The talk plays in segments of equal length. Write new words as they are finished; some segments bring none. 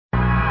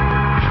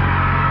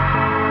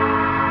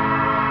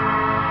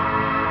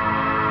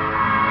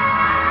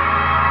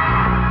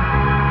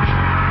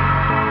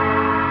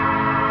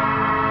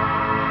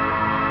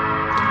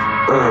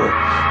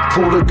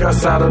Pull the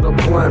guts out of the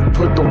blunt,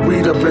 put the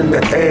weed up in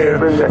the air.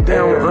 They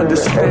don't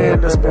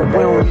understand us, but we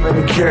don't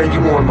even care. You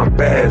on my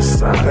bad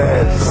side.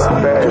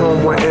 You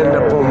don't want to end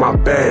up on my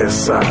bad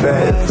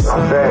side.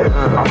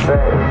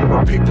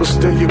 My people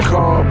steal your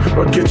car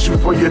or get you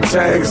for your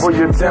tags. They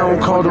don't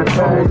call the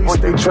police,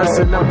 they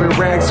dressing up in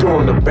rags. You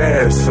on the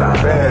bad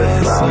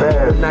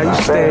side. Now you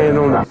staying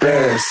on the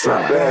bad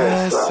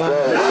side.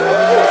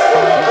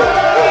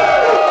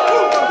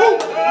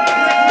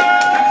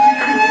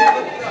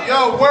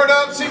 Yo, word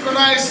up,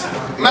 synchronized.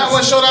 Matt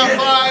West ShowDown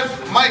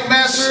 5, Mike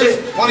Masters.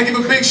 Want to give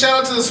a big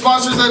shout out to the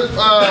sponsors that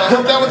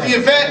helped out with the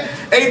event.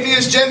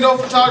 Atheist, Gendo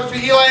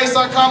Photography,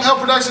 EliAce.com, L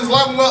Productions,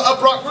 Live and Well,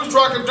 Uprock, Roots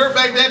Rocker,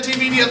 Dirtbag Dan,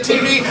 TV,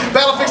 DFTV,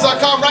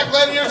 Battlefix.com,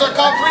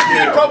 RackGladiators.com,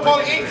 3P, Pro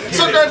Pony Inc.,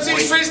 Sucker MC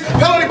Streets,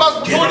 Penalty Box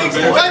Recordings,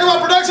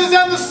 Vagabond Productions,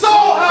 and the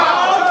Soul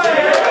House!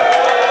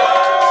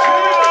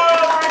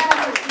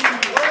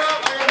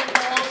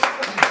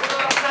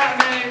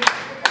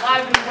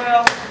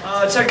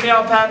 Check me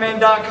out,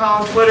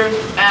 patman.com, Twitter,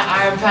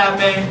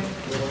 @IamPatman.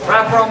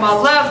 Rapper on my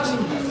left,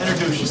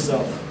 introduce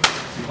yourself.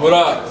 What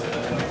up?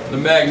 The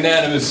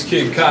magnanimous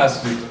kid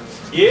Caustic.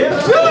 Yeah?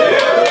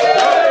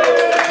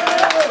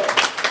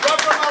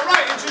 Rapper on my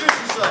right, introduce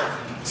yourself.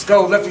 Let's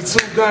go, Lefty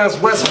 2 Guns,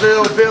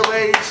 Westville,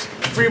 Village.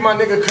 Free my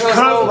nigga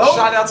Cuzlo.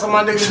 Shout out to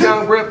my nigga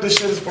Young Rip, this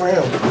shit is for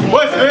him.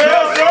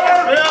 Westville,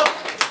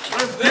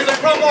 this is a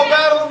promo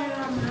battle.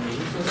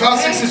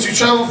 Caustic, since you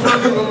travel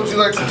further, what would you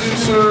like to do,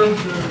 sir?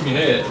 Give me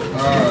head.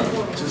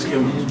 Alright. Just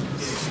give me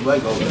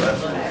leg over that.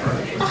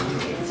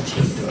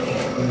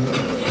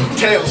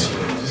 Tails.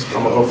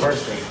 I'm gonna go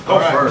first then. Go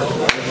first.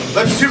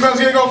 Lefty 2 Guns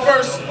gonna go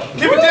first.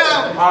 Keep it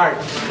down. Alright.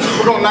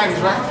 We're going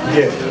 90s, right?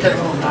 Yeah. Okay.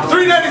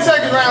 3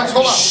 90-second rounds.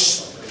 Hold on.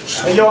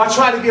 And yo, I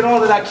try to get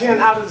all that I can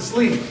out of this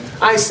league.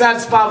 I ain't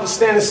satisfied with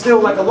standing still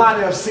like a lot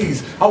of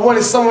MCs. I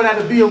wanted someone that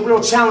would be a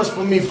real challenge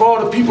for me. For all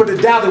the people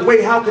that doubted,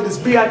 wait, how could this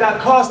be? I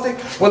got Caustic.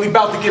 Well, he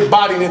about to get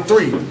bodied in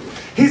 3.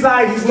 He's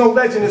alright, he's no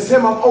legend. It's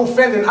him I'm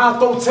offending. I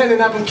throw 10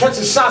 and I've been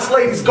catching shots,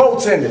 ladies,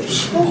 goaltending.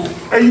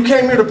 Hey, you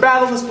came here to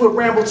battle, let's put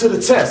Rambo to the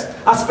test.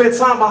 I spent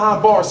time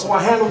behind bars, so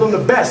I handle them the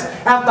best.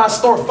 After I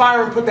start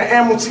firing, put the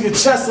ammo to your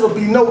chest, it'll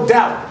be no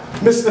doubt.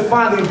 Mr.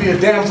 Finally will be a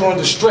damsel in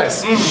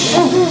distress.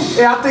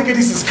 Yeah, I think of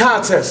these as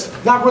contests,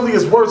 not really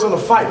as words on a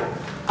fight.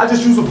 I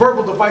just use a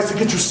verbal device to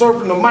get you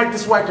served in the mic.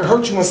 This way I can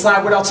hurt you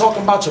inside without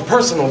talking about your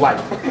personal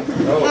life.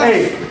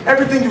 Hey,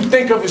 everything you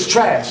think of is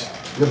trash.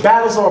 The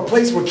battles are a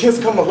place where kids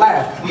come to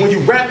laugh. When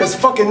you rap, it's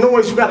fucking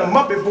noise. You got a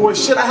Muppet voice.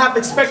 Shit, I half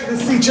expected to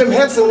see Jim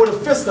Henson with a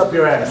fist up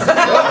your ass.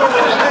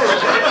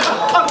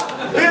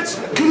 Bitch,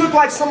 you look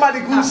like somebody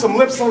glued some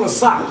lips on a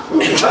sock.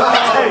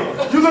 Hey,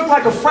 you look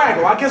like a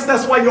Fraggle. I guess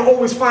that's why you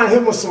always find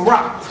him with some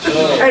rock.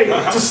 Hey,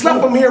 to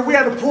slap him here, we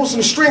had to pull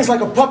some strings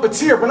like a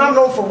puppeteer. But I'm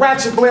known for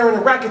ratchet blaring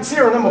and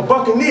racketeering. I'm a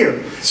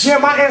buccaneer. Yeah,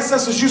 my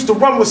ancestors used to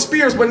run with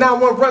spears, but now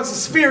one runs a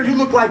spear. You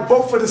look like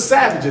both of the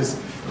savages.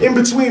 In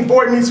between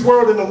Boy Meets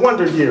World and the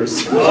Wonder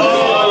Years.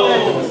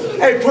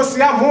 Hey, pussy,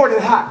 I'm more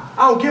than hot.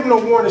 I don't give no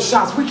warning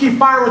shots. We keep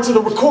firing till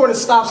the recording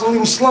stops and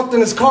leave him slumped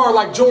in his car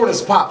like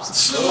Jordan's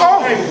pops.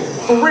 Hey,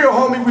 for real,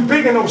 homie, we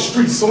big in those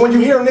streets. So when you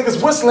hear niggas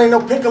whistling, no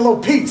Piccolo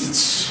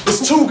Pete's. It's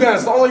 2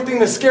 guns. The only thing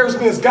that scares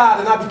me is God,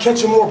 and I be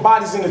catching more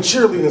bodies in the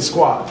cheerleading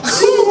squad. Give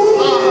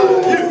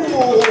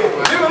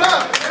it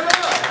up.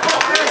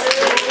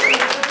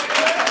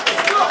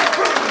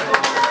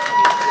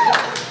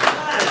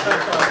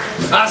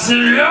 I said,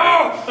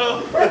 yo!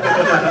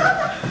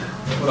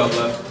 What up,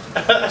 Left?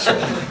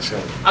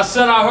 I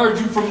said I heard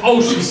you from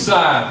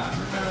Oceanside.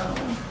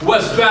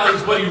 West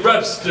Valley's what he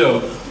reps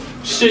still.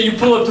 Shit, you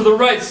pull up to the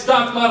right,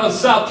 stop out on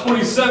South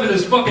 27,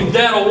 his fucking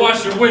dad will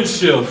wash your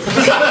windshield.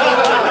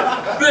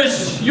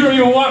 Bitch, you don't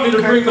even want me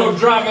to bring no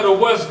drama to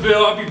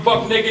Westville. I'll be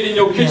buck naked in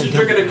your kitchen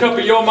drinking a cup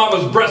of your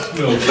mama's breast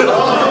milk.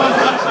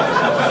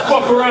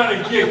 Fuck around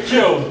and get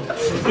killed.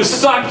 You're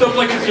socked up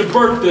like it's your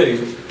birthday.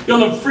 You're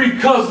on a free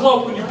cuz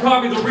lope when you're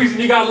probably the reason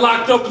you got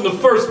locked up in the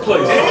first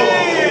place.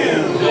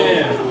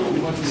 Damn.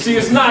 See,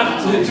 it's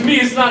not, to me,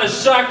 it's not a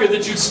shocker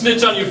that you'd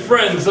snitch on your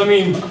friends. I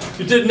mean,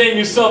 you did name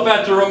yourself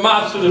after a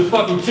mobster that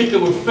fucking kicked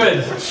it with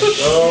feds.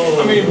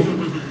 I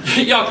mean,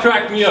 y'all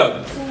crack me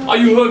up. All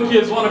you hood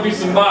kids want to be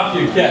some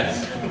mafia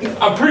cats.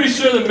 I'm pretty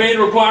sure the main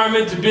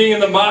requirement to being in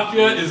the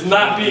mafia is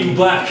not being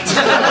black.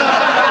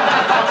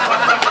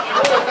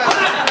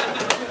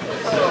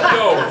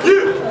 Yo,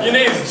 your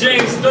name's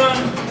James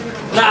Dunn?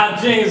 Nah,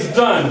 James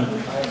Dunn.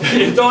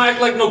 Don't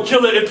act like no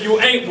killer if you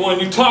ain't one.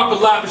 You talk a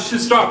lot, but shit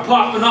start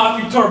popping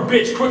off. You turn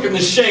bitch quicker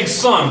than Shank's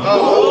son.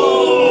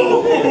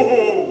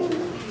 Oh.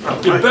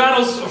 Your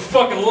battles are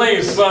fucking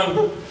lame,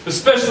 son.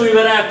 Especially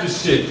that after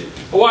shit.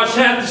 I watched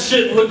half the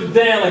shit and looked at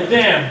Dan like,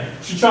 damn,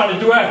 what you trying to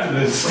do after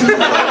this?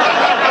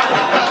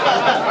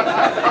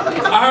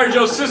 I heard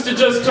your sister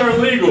just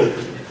turned legal.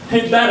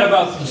 Ain't that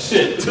about some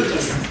shit?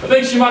 I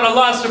think she might have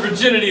lost her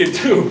virginity or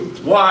 2.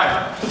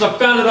 Why? Because I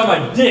found it on my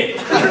dick.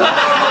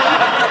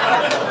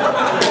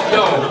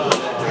 Yo.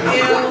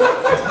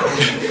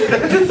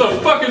 What the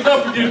fuck is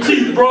up with your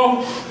teeth,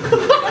 bro?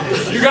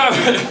 You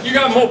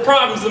got more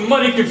problems than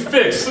money can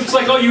fix. Looks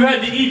like all you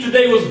had to eat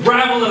today was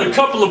gravel and a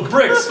couple of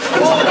bricks.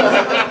 What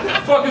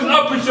the fuck is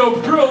up with your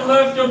grill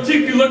left? Your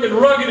teeth be looking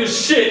rugged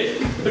as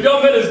shit. Have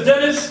y'all met his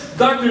dentist?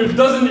 Doctor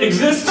doesn't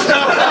exist?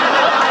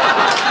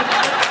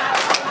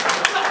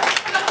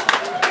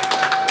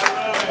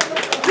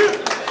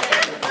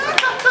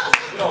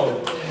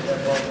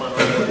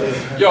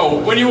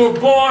 Yo, when you were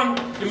born,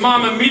 your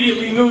mom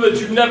immediately knew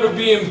that you'd never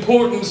be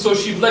important, so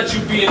she'd let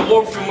you be an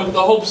orphan with the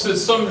hopes that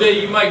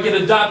someday you might get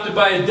adopted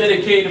by a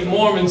dedicated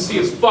Mormon. See,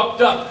 it's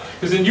fucked up,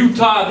 because in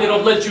Utah, they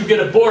don't let you get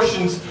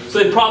abortions, so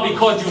they probably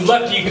called you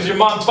Lefty because your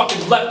mom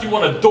fucking left you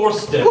on a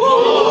doorstep.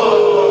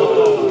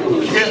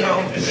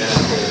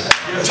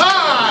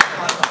 Time!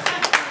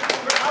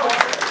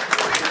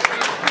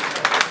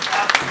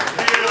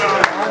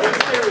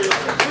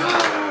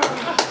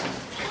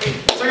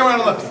 Second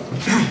round of Lefty.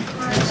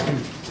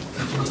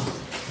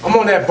 I'm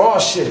on that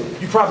boss shit.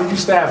 You probably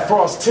used to have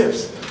frost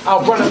tips.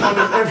 I'll run up on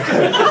them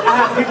I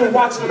have people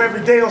watching them every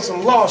day on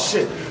some law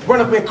shit.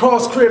 Run up in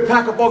Car's crib,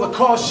 pack up all the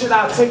car shit,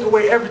 I'll take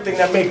away everything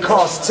that make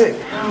cars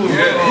tick.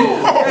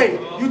 Hey,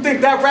 you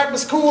think that rap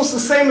is cool? It's the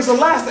same as the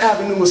last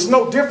avenue. It's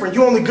no different.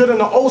 You only good in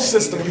the old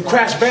system. You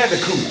Crash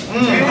Bandicoot.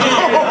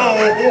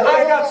 I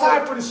ain't got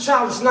time for this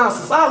childish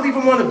nonsense. I'll leave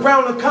them on the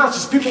ground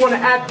unconscious. People want to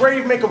act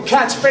brave, make them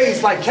catch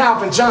phase like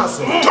Calvin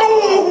Johnson.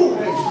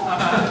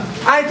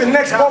 I ain't the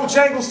next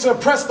Bojangles to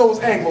impress those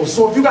angles.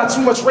 So if you got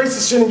too much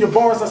racist shit in your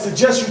bars, I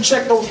suggest you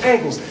check those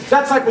angles.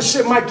 That type of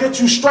shit might get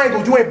you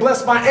strangled. You ain't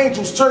blessed by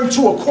angels. Turn you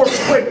to a corpse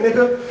quick,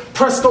 nigga.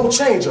 Presto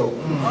changeo.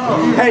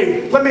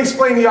 Hey, let me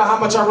explain to y'all how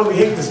much I really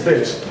hate this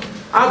bitch.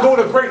 I go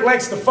to great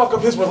lengths to fuck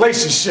up his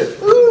relationship.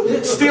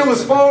 Steal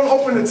his phone,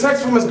 open the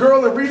text from his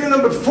girl and reading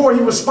them before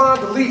he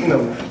responds, deleting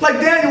them. Like,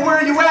 Daniel, where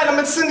are you at? I'm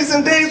at Cindy's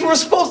and Dave's. We're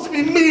supposed to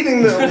be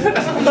meeting them.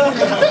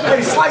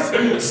 Hey, slice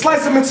him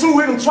in two,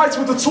 hit him twice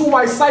with the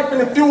two-white siphon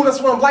and fuel. That's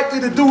what I'm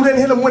likely to do. Then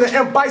hit him with an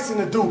M. Bison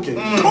to duke it.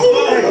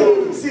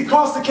 Hey, see,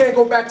 Caustic can't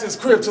go back to his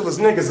crib till his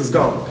niggas is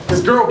gone.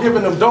 His girl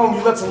giving him dome,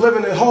 you lets him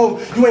living at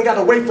home. You ain't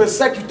gotta wait for a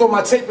sec, you throw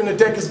my tape in the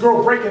deck. His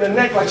girl breaking her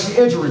neck like she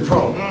injury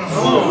prone.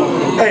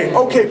 Hey,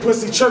 okay,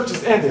 pussy. Church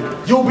is ended.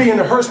 You'll be in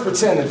the hearse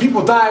pretending.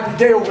 People die every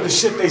day over the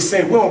shit they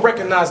say. We don't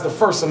recognize the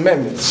First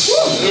Amendment.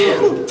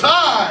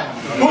 Time!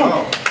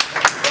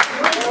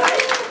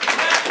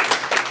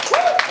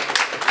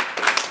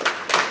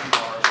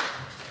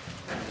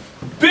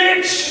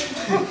 Bitch!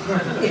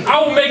 I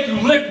will make you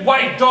lick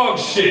white dog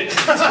shit.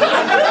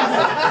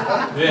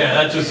 Yeah,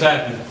 that just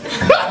happened.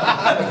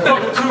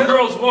 Fuck 2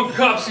 girls, 1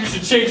 cup, so you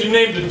should change your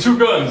name to 2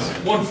 guns,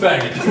 1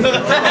 faggot.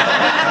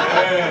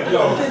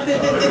 Yo.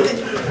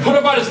 What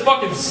if I just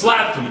fucking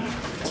slapped him?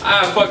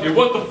 Ah, fuck it,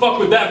 what the fuck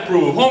would that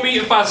prove? Homie,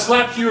 if I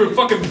slapped you, your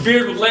fucking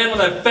beard would land on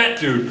that fat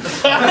dude.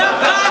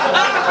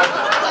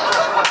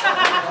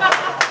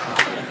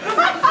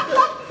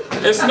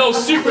 It's no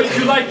secret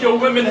you like your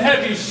women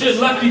heavy. Shit,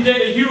 Lefty did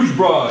a huge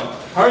broad.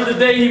 I heard the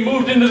day he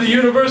moved into the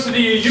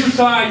University of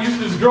Utah, he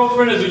used his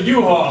girlfriend as a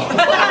U-Haul.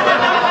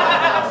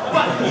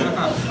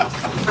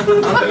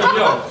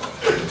 Yo,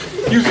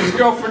 use his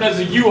girlfriend as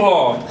a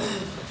U-Haul.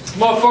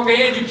 Motherfucker,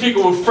 and you kick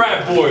it with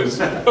frat boys.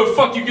 Where the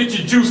fuck you get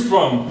your juice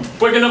from?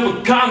 Waking up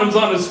with condoms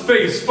on his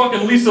face.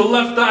 Fucking Lisa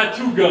Left Eye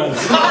 2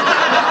 guns.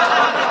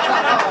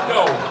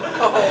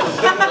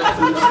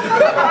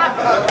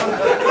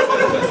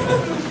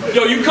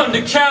 Yo, you come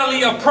to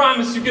Cali, I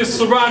promise you get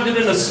surrounded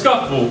in a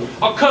scuffle.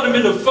 I'll cut him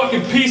into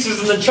fucking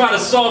pieces and then try to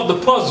solve the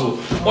puzzle.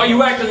 Why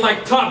you acting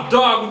like top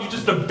dog when you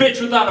just a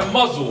bitch without a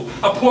muzzle?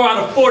 I pour out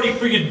a 40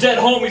 for your dead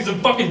homies and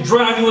fucking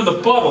drown you in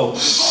the puddle.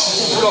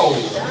 Yo,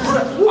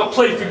 I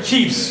play for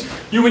keeps.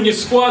 You and your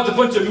squad's a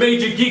bunch of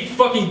major geek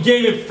fucking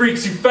gaming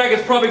freaks. You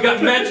faggots probably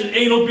got matching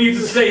anal beads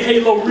that say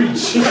Halo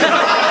Reach.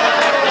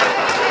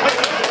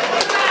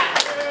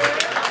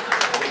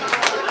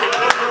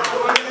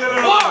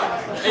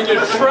 And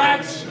your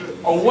tracks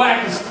are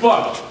whack as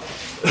fuck.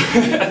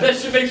 That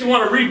shit makes me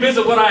want to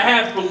revisit what I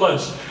had for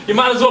lunch. You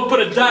might as well put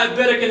a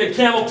diabetic in a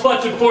camel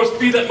clutch and force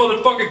feed that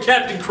motherfucker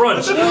Captain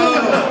Crunch.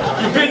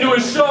 You've been to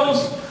his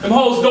shows? Them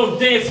hoes don't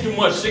dance too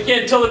much. They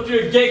can't tell if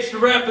you're a gangster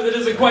rapper that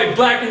isn't quite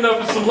black enough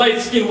and some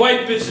light-skinned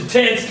white bitch that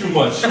tans too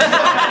much.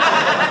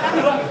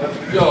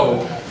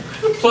 Yo.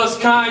 Plus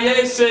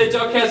Kanye said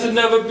y'all cats would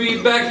never be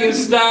back in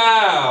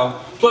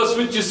style. Plus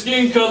with your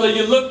skin color,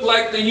 you look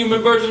like the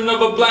human version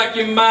of a black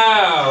and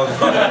mild.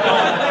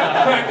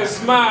 Crack a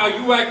smile,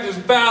 you act as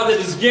foul that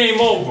it's game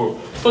over.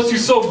 Plus you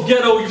so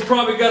ghetto, you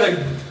probably got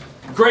a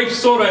grape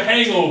soda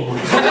hangover.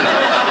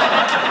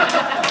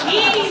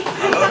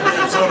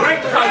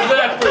 How's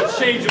that for a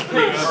change of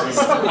pace?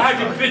 I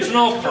have you bitching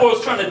all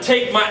fours trying to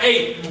take my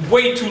 8.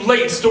 Way too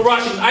late, still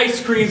rocking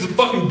ice creams and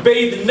fucking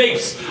bathe in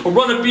napes. Or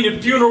run up in a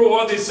funeral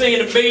while they saying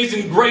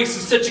amazing grace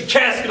and set your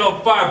casket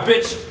on fire,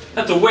 bitch.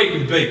 That's a wake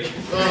and bake.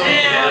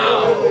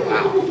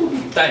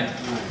 Damn. Thank you.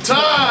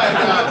 Time!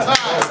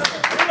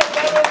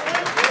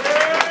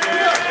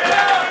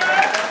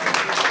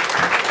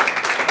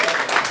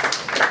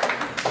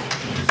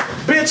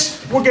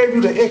 bitch, what gave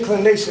you the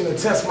inclination to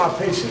test my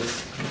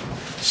patience?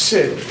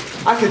 Shit,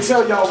 I can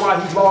tell y'all why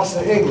he lost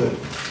in England.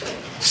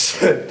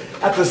 Shit,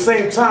 at the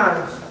same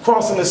time,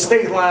 crossing the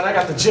state line, I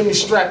got the Jimmy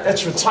strap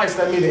extra tight,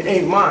 that mean it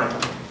ain't mine.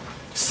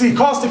 See,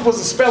 Caustic was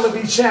a spelling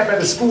bee champ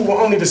at a school where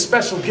only the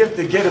special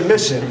gifted get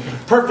admission.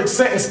 Perfect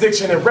sentence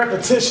diction and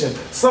repetition.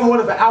 Somewhat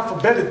of an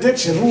alphabet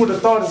addiction. Who would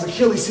have thought his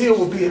Achilles heel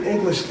would be an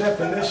English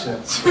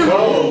definition?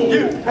 Oh.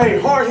 Hey,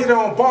 hard hitter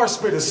on bar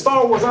spitter.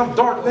 Star Wars, I'm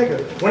dark nigga.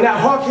 When that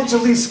hawk hit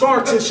your least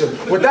scar tissue.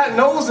 With that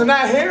nose and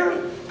that hair,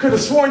 could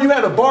have sworn you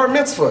had a bar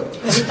mitzvah.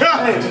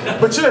 Hey,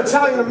 but you're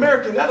Italian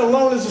American, that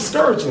alone is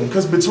discouraging.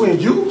 Because between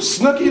you,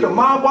 Snooky, the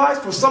mob wives,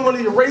 for someone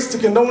of your race to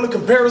condone a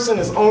comparison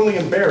is only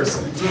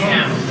embarrassing.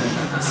 Damn.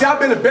 See, I've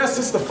been the best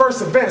since the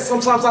first event.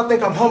 Sometimes I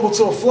think I'm humble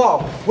to a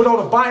flaw. With all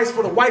the bias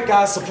for the white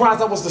guys,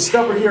 surprised I was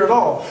discovered here at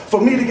all. For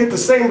me to get the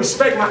same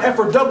respect, my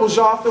effort doubles,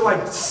 y'all. I feel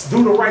like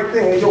do the right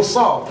thing and you'll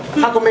solve.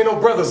 How come ain't no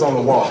brothers on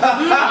the wall?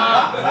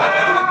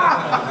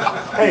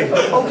 Hey,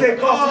 okay,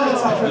 Caustic.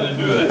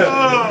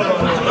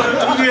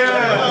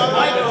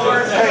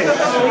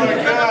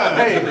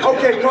 Hey,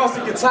 okay,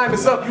 Caustic, your time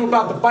is up. You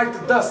about to bite the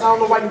dust. I don't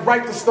know why you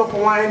write this stuff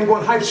and why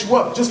anyone hypes you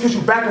up. Just because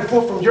you back and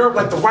forth from Europe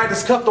like the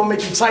Writers' Cup don't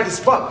make you tight as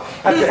fuck.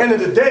 At the end of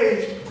the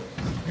day,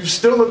 you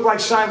still look like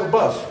Shia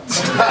LaBeouf.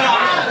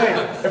 Hey,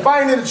 if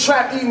I ain't in the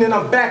trap eating and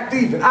I'm back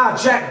thieving, I'll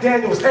Jack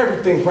Daniels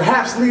everything.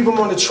 Perhaps leave him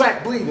on the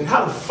track bleeding.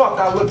 How the fuck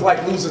I look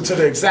like loser to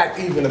the exact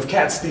even of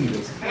Cat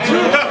Stevens?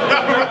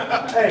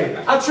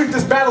 Hey, I treat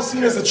this battle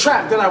scene as a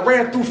trap that I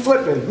ran through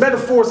flipping.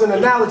 Metaphors and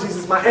analogies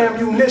is my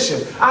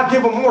ammunition. I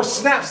give them more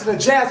snaps than a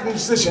jazz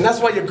musician. That's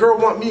why your girl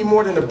want me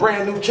more than a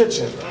brand new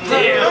kitchen.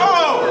 Damn.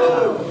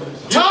 Oh.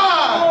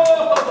 Time!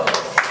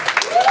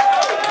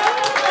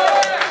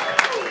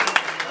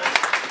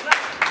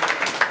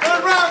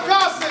 Third round,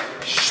 Caustic.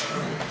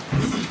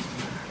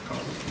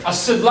 I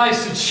said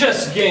life's a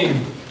chess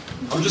game.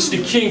 I'm just a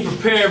king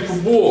preparing for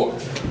war.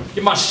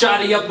 Get my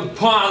shotty up the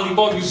pond, leave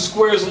all you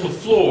squares on the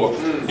floor.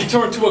 He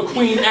turned to a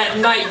queen at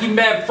night, he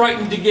mad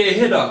frightened to get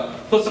hit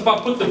up. Plus if I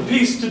put the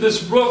piece to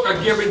this rook,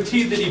 I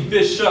guarantee that he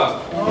bish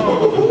up.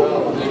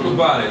 Think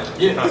about it.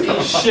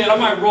 Yeah. Shit, I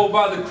might roll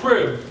by the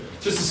crib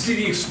just to see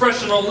the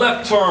expression on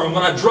left turn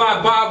when I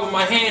drive by with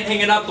my hand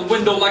hanging out the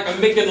window like I'm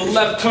making a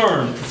left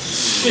turn.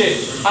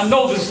 Shit, I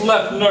know this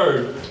left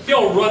nerd. He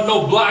don't run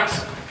no blocks.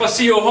 If I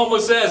see your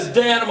homeless ass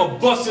dad, I'ma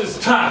bust his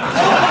top.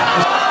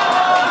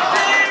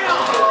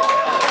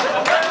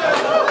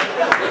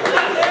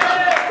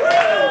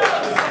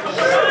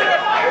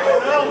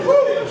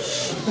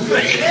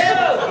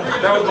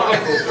 That was my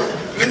uncle.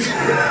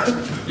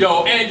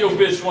 Yo, and your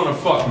bitch wanna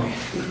fuck me.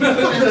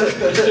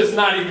 It's just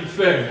not even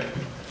fair.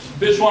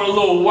 Bitch want a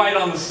little white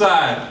on the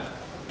side.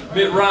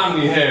 Mitt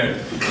Romney hair.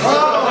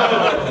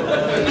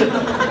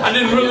 I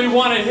didn't really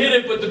want to hit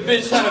it, but the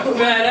bitch had a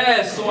fat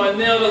ass, so I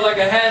nailed it like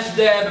a hash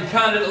dab and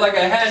counted it like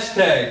a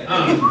hashtag.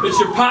 Bitch,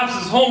 your pops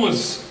is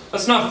homeless.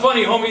 That's not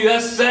funny, homie,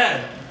 that's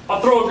sad. I'll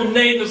throw a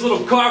grenade in this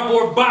little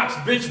cardboard box.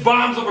 Bitch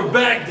bombs over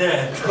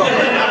Baghdad.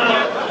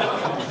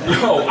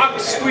 Yo, I can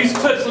squeeze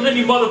clips on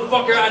any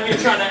motherfucker out here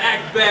trying to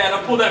act bad.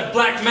 I pull that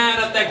black man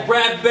out that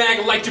grab bag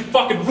and light your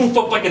fucking roof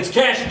up like it's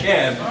cash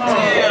cab.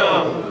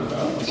 Damn.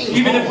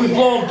 Even if we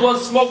blowing blood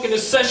smoke in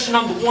this session,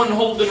 I'm the one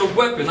holding a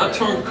weapon. I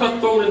turn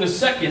cutthroat in a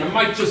second. I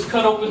might just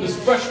cut open this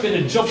freshman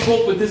and jump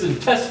rope with his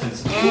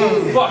intestines.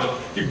 Fuck,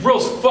 your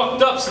grill's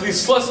fucked up so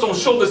these sluts don't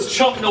show this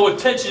chump no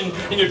attention,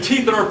 and your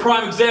teeth are a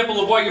prime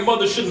example of why your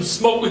mother shouldn't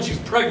smoke when she's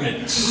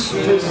pregnant.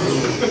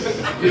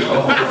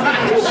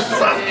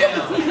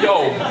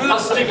 Yo, I'll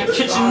stick a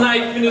kitchen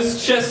knife in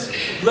his chest,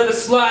 let it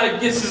slide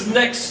against his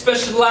neck.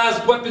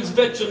 Specialized weapons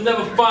vet, you'll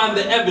never find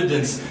the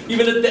evidence.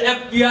 Even if the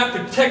FBI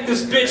protect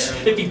this bitch,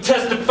 if he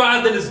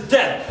testified that it's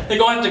death, they're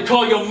gonna have to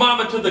call your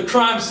mama to the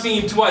crime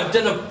scene to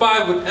identify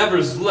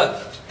whatever's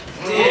left.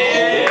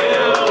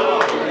 Damn.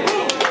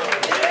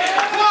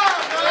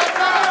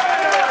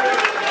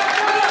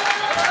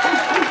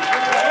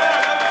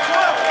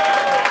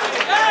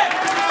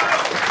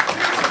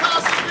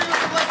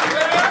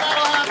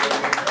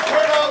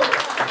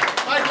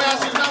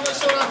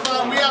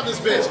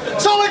 Bitch.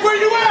 So like, where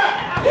you at?